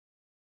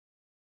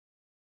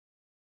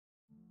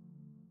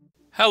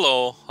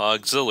Hello,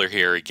 Auxiliary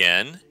here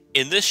again.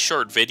 In this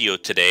short video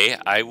today,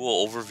 I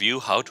will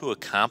overview how to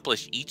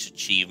accomplish each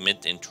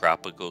achievement in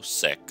Tropico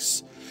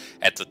 6.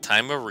 At the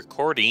time of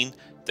recording,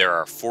 there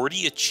are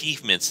 40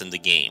 achievements in the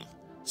game.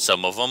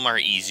 Some of them are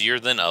easier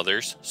than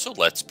others, so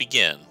let's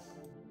begin.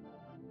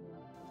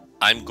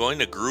 I'm going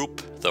to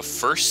group the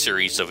first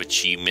series of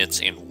achievements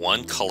in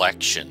one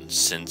collection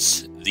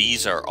since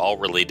these are all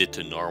related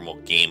to normal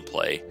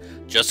gameplay.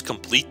 Just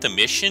complete the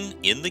mission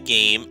in the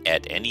game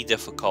at any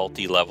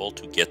difficulty level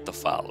to get the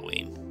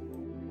following.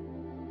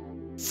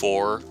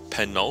 For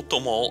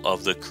Penultimal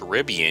of the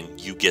Caribbean,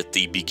 you get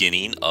the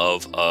beginning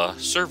of a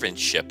servant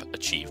ship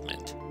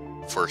achievement.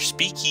 For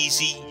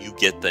Speakeasy, you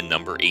get the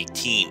number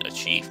 18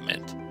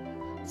 achievement.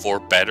 For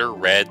Better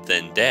Red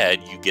Than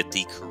Dead, you get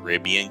the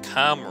Caribbean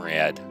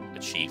Comrade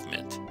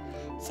achievement.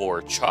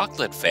 For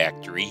Chocolate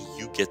Factory,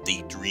 you get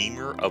the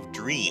Dreamer of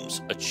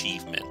Dreams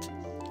achievement.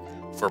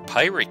 For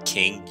Pirate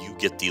King, you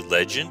get the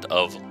Legend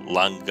of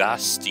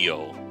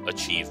Langostio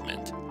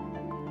achievement.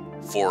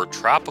 For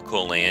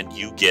Tropical Land,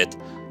 you get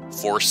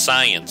For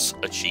Science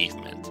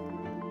achievement.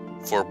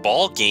 For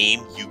Ball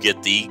Game, you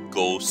get the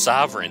Go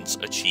Sovereigns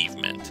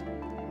achievement.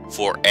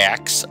 For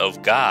Acts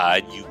of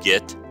God, you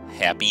get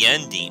Happy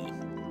Ending.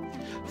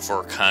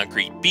 For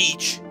Concrete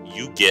Beach,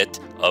 you get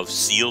Of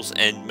Seals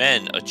and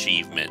Men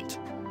achievement.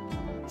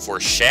 For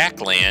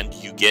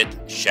Shackland, you get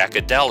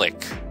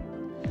Shackadelic.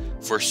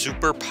 For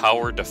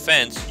Superpower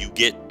Defense, you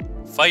get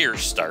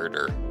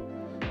Firestarter.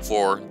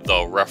 For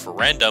the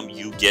Referendum,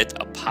 you get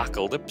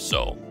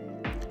Apocalypso.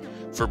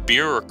 For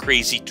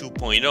Bureaucrazy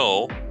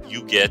 2.0,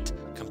 you get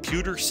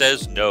Computer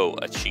Says No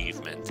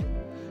achievement.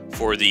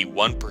 For the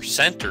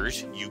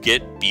 1%ers, you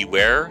get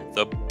Beware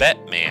the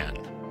Batman.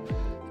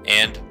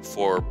 And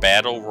for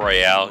Battle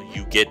Royale,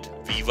 you get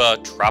Viva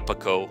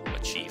Tropico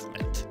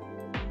achievement.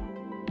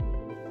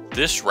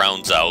 This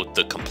rounds out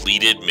the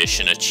completed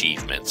mission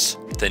achievements.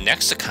 The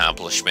next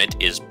accomplishment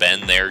is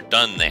Been There,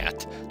 Done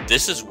That.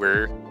 This is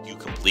where you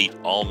complete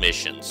all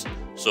missions.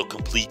 So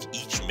complete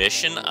each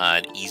mission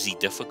on easy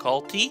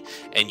difficulty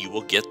and you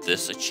will get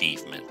this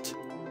achievement.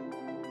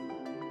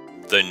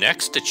 The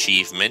next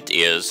achievement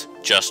is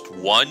Just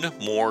One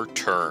More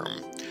Term.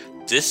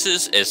 This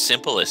is as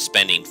simple as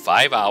spending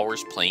 5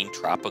 hours playing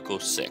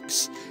Tropico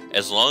 6.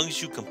 As long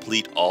as you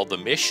complete all the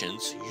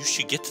missions, you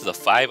should get to the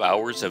 5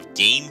 hours of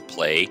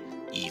gameplay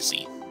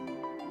easy.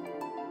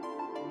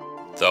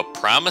 The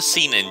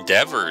Promising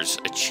Endeavors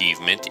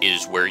achievement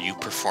is where you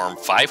perform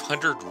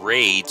 500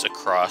 raids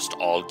across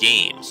all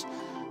games.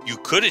 You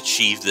could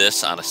achieve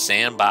this on a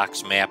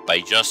sandbox map by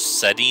just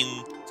setting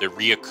the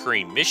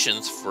reoccurring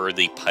missions for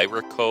the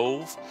Pirate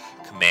Cove,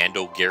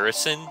 Commando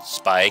Garrison,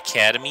 Spy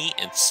Academy,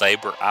 and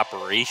Cyber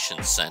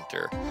Operations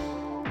Center.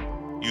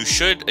 You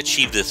should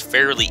achieve this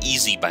fairly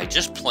easy by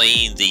just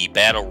playing the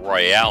Battle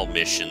Royale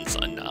missions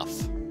enough.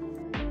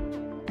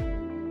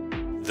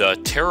 The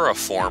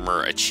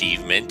Terraformer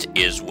achievement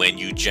is when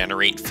you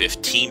generate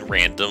 15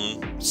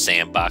 random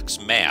sandbox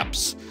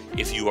maps.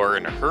 If you are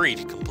in a hurry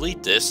to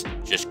complete this,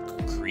 just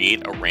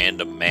create a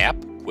random map,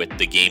 quit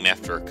the game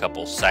after a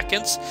couple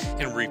seconds,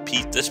 and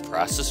repeat this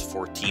process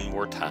 14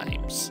 more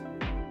times.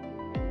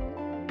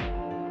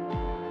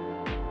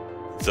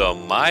 The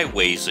My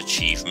Ways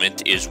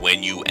achievement is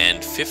when you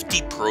end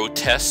 50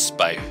 protests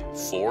by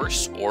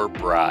force or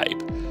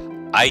bribe.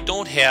 I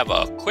don't have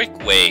a quick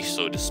way,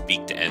 so to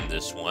speak, to end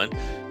this one,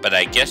 but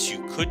I guess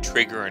you could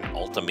trigger an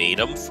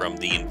ultimatum from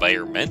the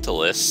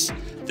environmentalists,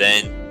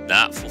 then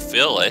not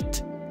fulfill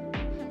it.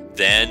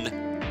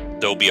 Then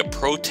there'll be a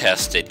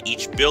protest at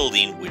each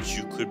building which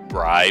you could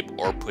bribe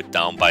or put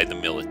down by the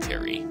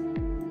military.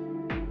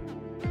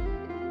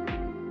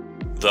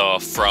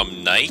 The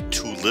From Night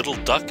to Little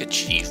Duck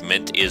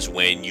achievement is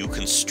when you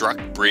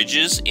construct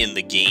bridges in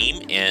the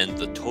game and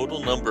the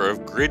total number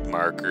of grid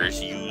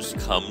markers used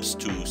comes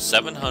to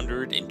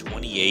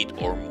 728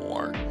 or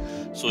more.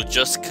 So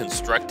just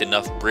construct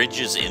enough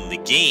bridges in the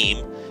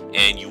game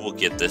and you will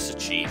get this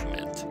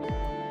achievement.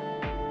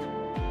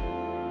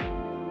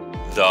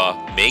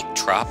 The Make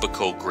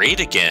Tropico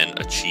Great Again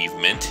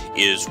achievement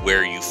is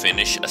where you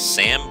finish a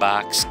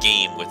sandbox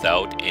game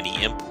without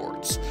any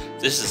imports.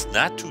 This is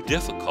not too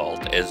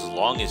difficult as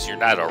long as you're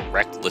not a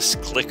reckless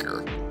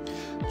clicker.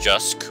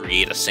 Just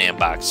create a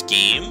sandbox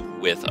game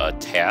with a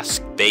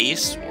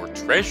task-based or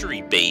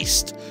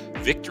treasury-based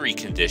victory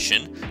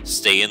condition,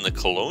 stay in the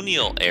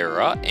colonial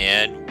era,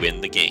 and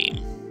win the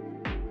game.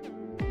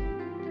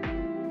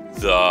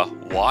 The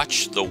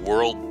Watch the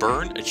World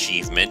Burn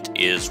achievement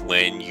is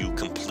when you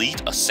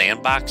complete a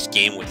sandbox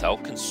game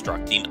without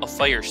constructing a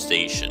fire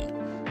station.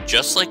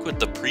 Just like with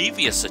the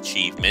previous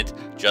achievement,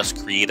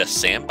 just create a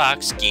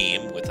sandbox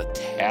game with a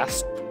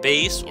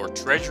task-based or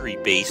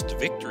treasury-based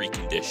victory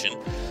condition,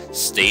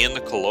 stay in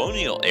the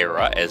colonial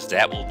era as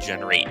that will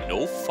generate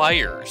no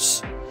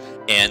fires,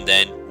 and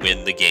then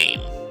win the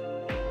game.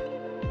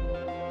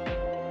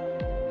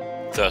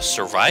 The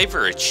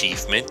Survivor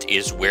achievement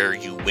is where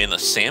you win a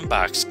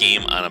sandbox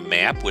game on a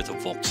map with a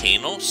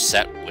volcano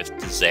set with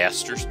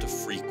disasters to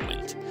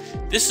frequent.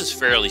 This is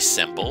fairly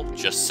simple,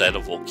 just set a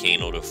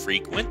volcano to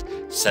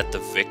frequent, set the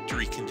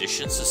victory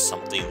conditions to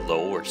something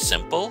low or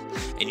simple,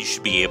 and you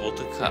should be able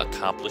to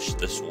accomplish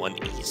this one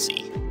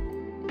easy.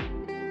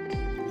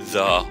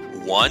 The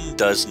one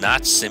does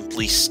not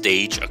simply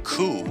stage a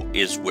coup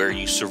is where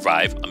you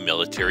survive a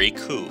military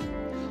coup.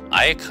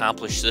 I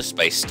accomplished this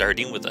by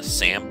starting with a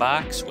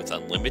sandbox with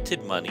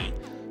unlimited money,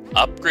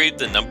 upgrade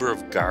the number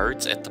of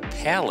guards at the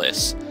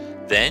palace,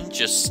 then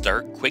just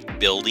start quick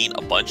building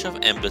a bunch of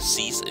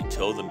embassies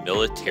until the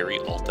military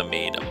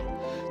ultimatum.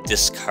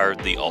 Discard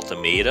the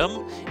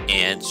ultimatum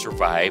and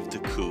survive the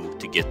coup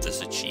to get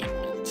this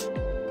achievement.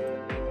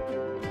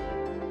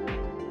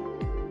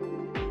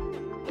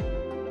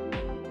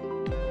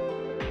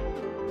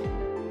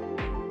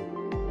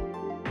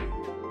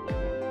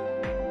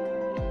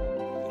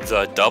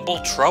 The Double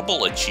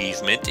Trouble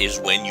achievement is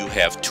when you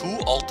have 2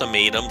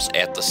 ultimatums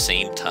at the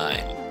same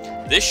time.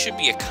 This should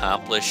be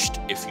accomplished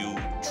if you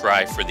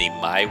try for the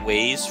My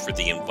Ways for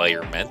the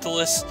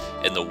environmentalists,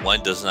 and the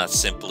one does not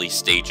simply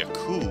stage a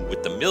coup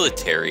with the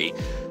military,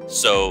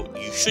 so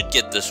you should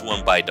get this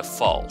one by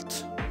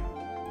default.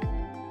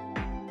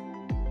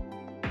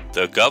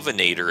 The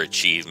Governator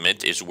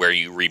achievement is where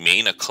you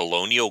remain a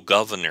colonial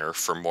governor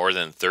for more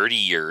than 30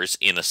 years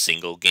in a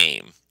single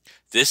game.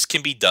 This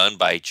can be done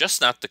by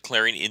just not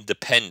declaring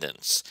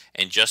independence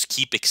and just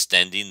keep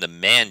extending the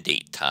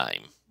mandate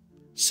time.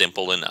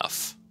 Simple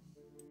enough.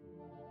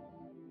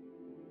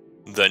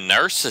 The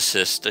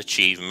Narcissist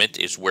achievement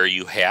is where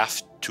you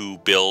have to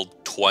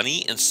build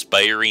 20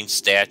 inspiring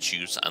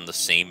statues on the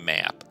same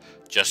map.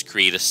 Just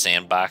create a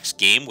sandbox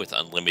game with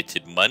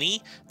unlimited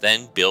money,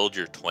 then build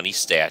your 20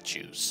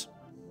 statues.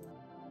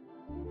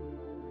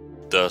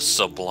 The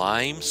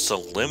Sublime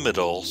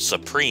Subliminal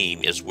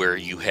Supreme is where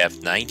you have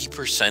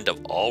 90%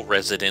 of all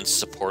residents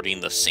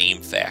supporting the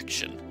same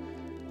faction.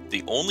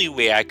 The only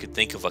way I could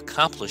think of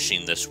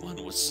accomplishing this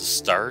one was to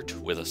start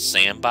with a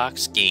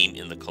sandbox game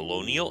in the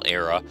colonial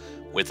era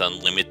with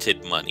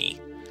unlimited money.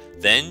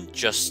 Then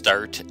just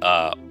start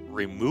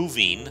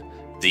removing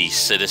the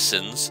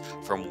citizens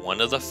from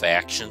one of the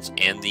factions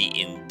and the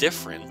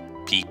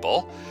indifferent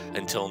people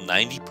until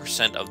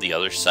 90% of the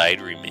other side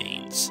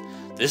remains.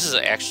 This is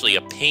actually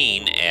a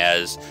pain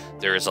as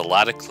there is a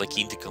lot of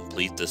clicking to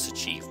complete this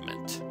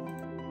achievement.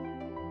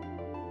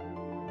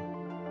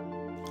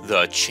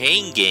 The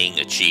Chain Gang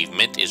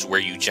achievement is where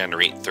you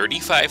generate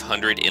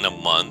 3,500 in a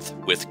month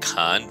with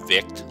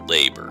convict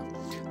labor.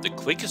 The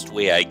quickest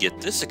way I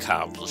get this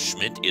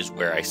accomplishment is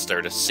where I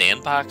start a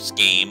sandbox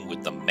game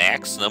with the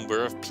max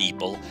number of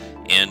people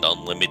and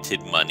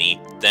unlimited money,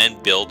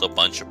 then build a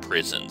bunch of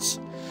prisons,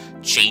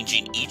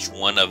 changing each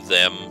one of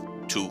them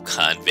to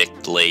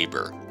convict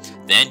labor.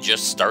 Then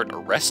just start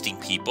arresting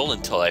people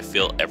until I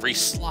fill every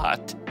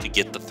slot to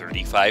get the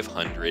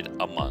 3,500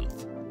 a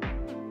month.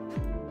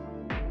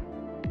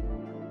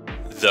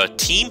 The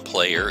team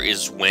player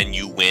is when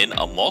you win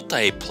a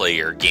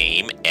multiplayer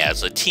game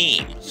as a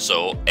team.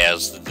 So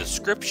as the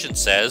description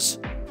says,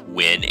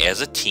 win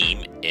as a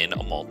team in a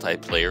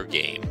multiplayer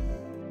game.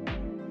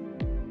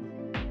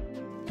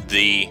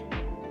 The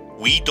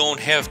We Don't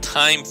Have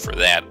Time for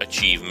That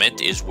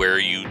achievement is where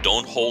you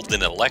don't hold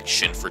an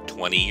election for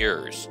 20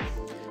 years.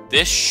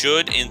 This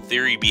should, in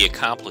theory, be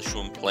accomplished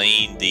when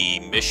playing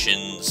the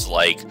missions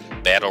like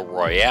Battle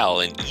Royale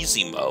in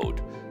easy mode.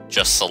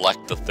 Just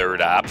select the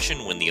third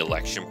option when the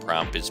election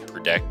prompt is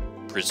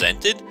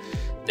presented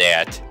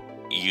that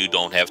you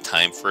don't have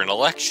time for an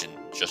election.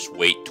 Just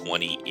wait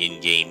 20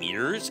 in-game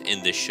years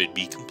and this should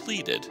be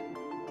completed.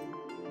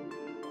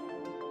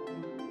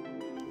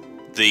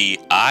 The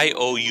I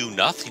Owe You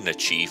Nothing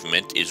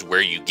achievement is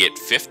where you get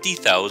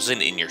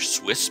 50,000 in your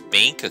Swiss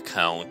bank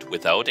account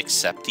without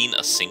accepting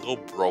a single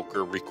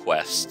broker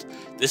request.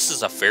 This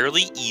is a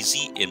fairly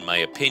easy, in my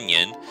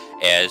opinion,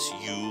 as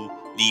you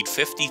need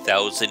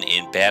 50,000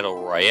 in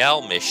Battle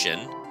Royale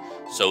mission,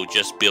 so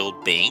just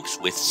build banks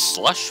with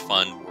slush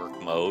fund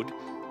work mode,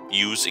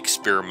 use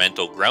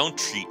experimental ground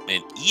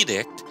treatment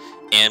edict,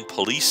 and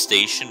police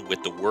station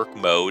with the work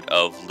mode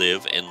of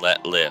live and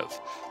let live.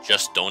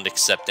 Just don't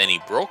accept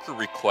any broker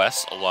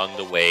requests along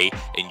the way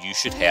and you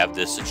should have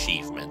this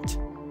achievement.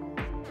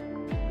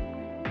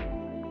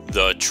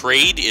 The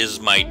Trade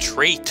is My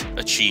Trait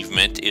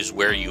achievement is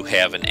where you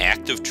have an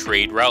active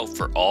trade route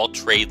for all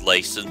trade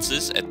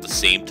licenses at the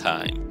same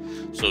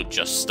time. So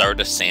just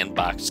start a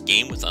sandbox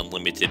game with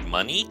unlimited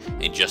money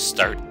and just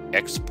start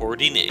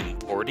exporting and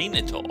importing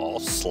until all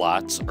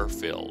slots are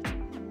filled.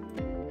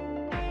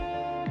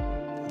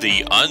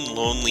 The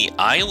Unlonely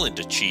Island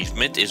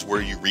achievement is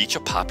where you reach a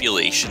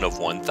population of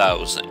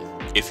 1,000.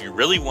 If you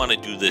really want to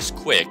do this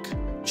quick,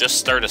 just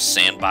start a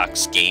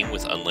sandbox game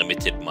with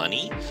unlimited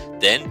money,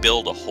 then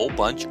build a whole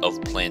bunch of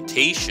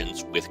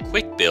plantations with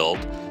quick build,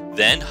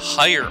 then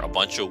hire a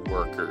bunch of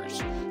workers.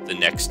 The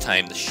next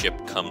time the ship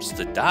comes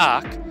to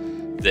dock,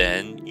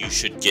 then you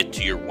should get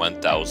to your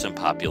 1,000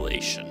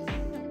 population.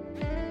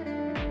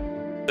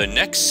 The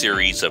next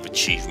series of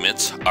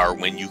achievements are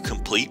when you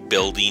complete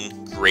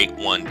building Great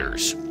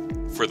Wonders.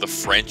 For the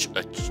French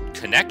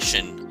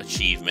Connection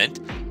achievement,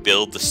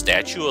 build the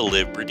Statue of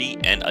Liberty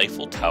and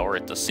Eiffel Tower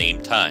at the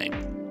same time.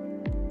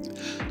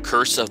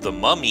 Curse of the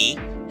Mummy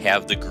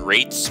have the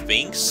Great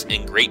Sphinx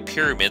and Great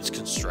Pyramids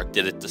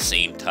constructed at the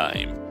same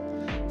time.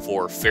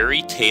 For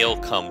Fairy Tale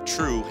Come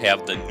True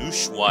have the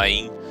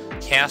Nushwaing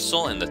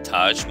Castle and the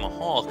Taj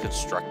Mahal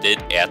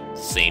constructed at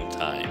the same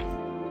time.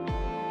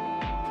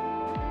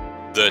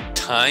 The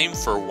Time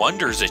for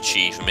Wonders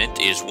achievement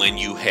is when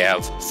you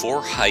have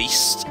 4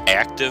 heists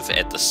active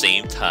at the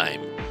same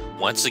time.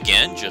 Once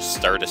again, just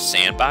start a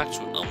sandbox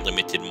with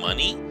unlimited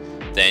money,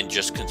 then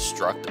just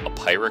construct a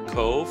Pirate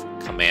Cove,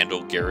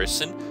 Commando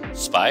Garrison,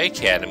 Spy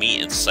Academy,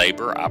 and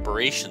Cyber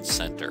Operations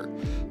Center.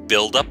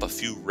 Build up a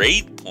few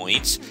raid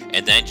points,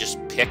 and then just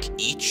pick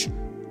each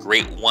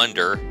Great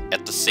Wonder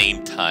at the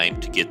same time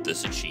to get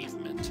this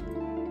achievement.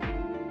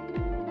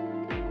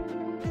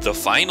 The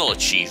final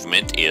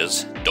achievement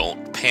is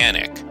Don't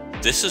Panic.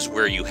 This is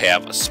where you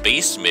have a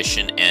space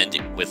mission end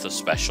with a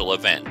special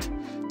event.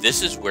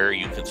 This is where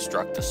you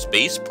construct a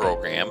space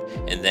program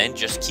and then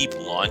just keep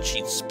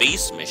launching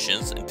space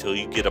missions until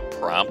you get a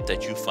prompt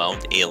that you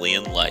found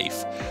alien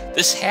life.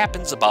 This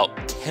happens about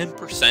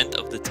 10%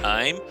 of the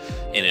time,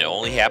 and it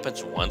only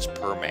happens once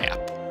per map.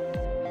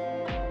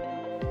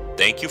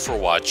 Thank you for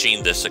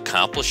watching this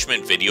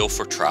accomplishment video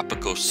for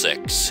Tropico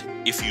 6.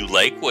 If you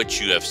like what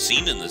you have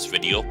seen in this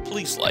video,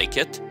 please like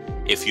it.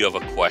 If you have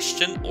a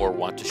question or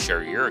want to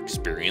share your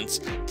experience,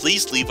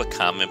 please leave a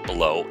comment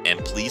below and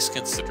please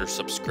consider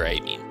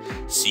subscribing.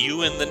 See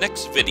you in the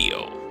next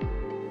video.